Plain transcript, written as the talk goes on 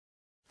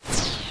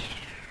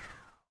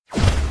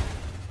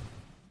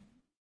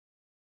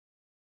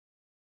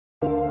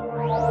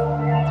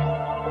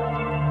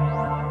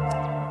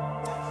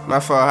My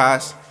fault,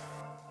 Haas.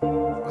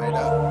 Wait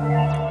up.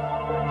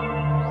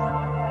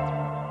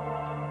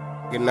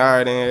 Getting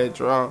hard in here,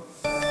 drunk.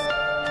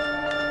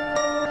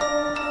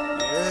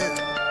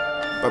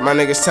 But my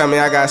niggas tell me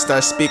I gotta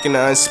start speaking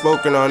the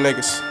unspoken on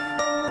niggas.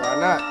 Why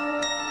not?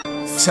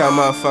 Tell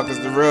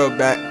motherfuckers the real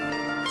back.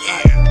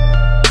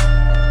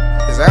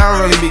 Cause I don't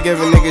really be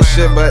giving niggas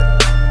shit but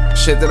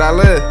shit that I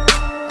live.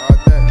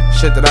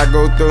 Shit that I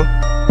go through.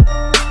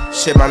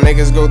 Shit my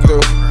niggas go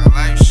through.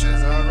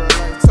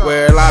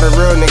 Where a lot of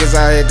real niggas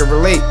out here can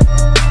relate.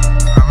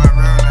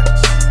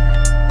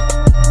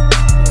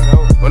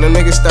 When them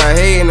niggas start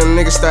hating, them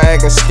niggas start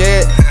acting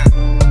scared.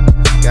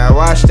 Gotta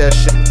watch that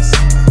shit.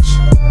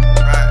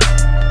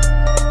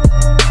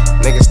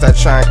 Niggas start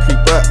trying to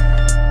creep up.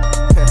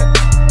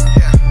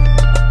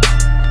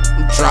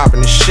 I'm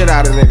dropping the shit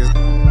out of niggas.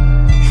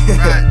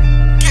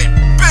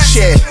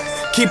 Shit.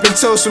 Keeping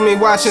toast with me,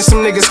 watching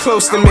some niggas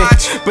close to me.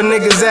 But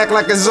niggas act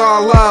like it's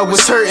all love,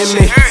 what's hurting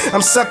me.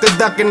 I'm sucker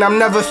ducking, I'm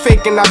never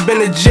faking, I've been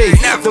a G.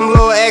 Them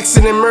little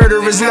accident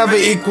murderers never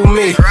equal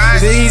me.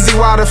 The easy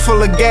water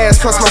full of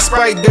gas, plus my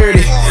Sprite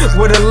dirty.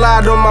 With a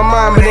lot on my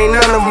mind, but ain't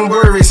none of them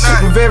worries.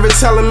 If ever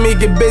telling me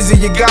get busy,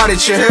 you got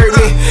it, you hurt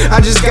me. I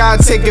just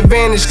gotta take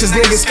advantage, cause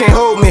niggas can't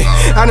hold me.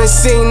 I done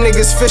seen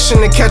niggas fishing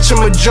to catch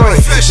them a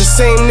joint. The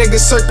same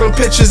niggas circling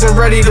pictures and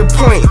ready to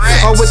point.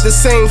 All with the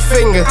same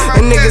finger,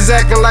 and niggas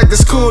acting like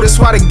this cool, that's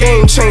why the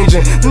game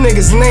changing. The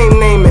niggas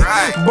naming.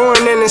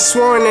 Born in and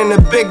sworn in, a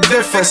big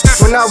difference.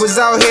 When I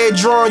was out here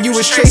drawing, you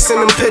was chasing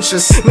them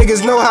pictures.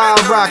 Niggas know how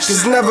I rock,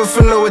 it's never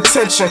for no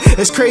attention.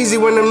 It's crazy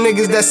when them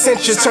niggas that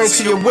sent you turn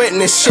to your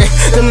witness. Shit,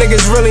 them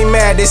niggas really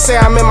mad. They say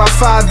I'm in my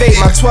 5'8",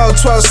 my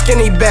 12-12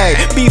 skinny bag.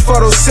 Beef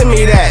auto send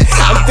me that.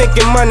 I'm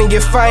thinking money,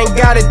 if I ain't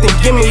got it, then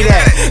give me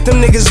that. Them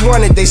niggas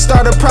want it, they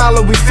start a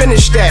problem, we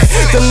finish that.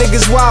 Them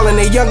niggas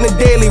wildin', they young and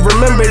daily,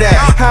 remember that.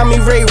 How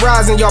me rate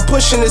rising, y'all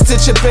pushing us to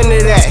chip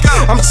into that.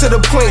 I'm to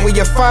the point where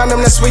you find him,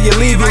 that's where you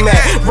leave him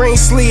at. Rain,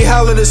 sleet,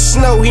 hell of the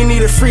snow, he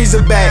need a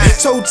freezer bag.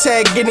 Toe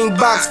tag getting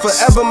boxed,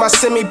 forever my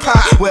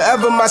semi-pop.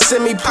 Wherever my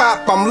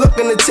semi-pop, I'm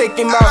looking to take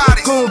him out.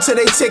 Goon till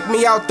they take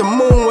me out the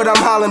moon, what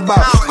I'm hollering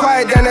about.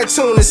 Quiet down that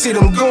tune to see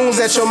them goons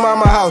at your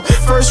mama house.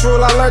 First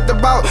rule I learned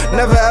about,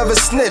 never ever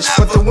snitch.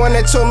 But the one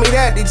that told me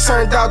that, he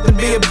turned out to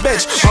be a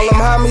bitch. All them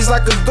homies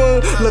like a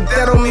goon, look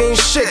that don't mean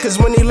shit. Cause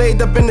when he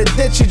laid up in the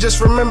ditch, he just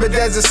remembered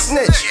as a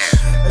snitch.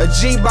 A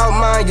G bout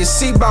mine, you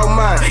see bout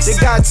mine. They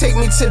gotta take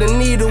me to the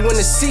needle when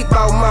the seat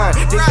bout mine.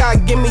 They gotta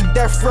give me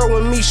death row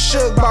and me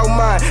shook bout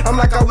mine. I'm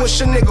like I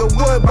wish a nigga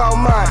would bout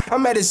mine.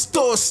 I'm at his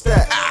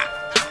doorstep.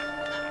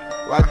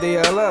 Why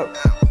DLM?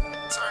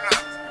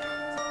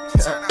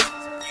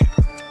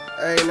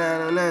 Hey,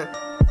 nah.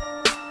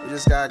 You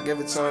just gotta give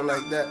it to him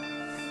like that.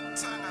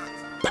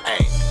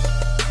 Bang.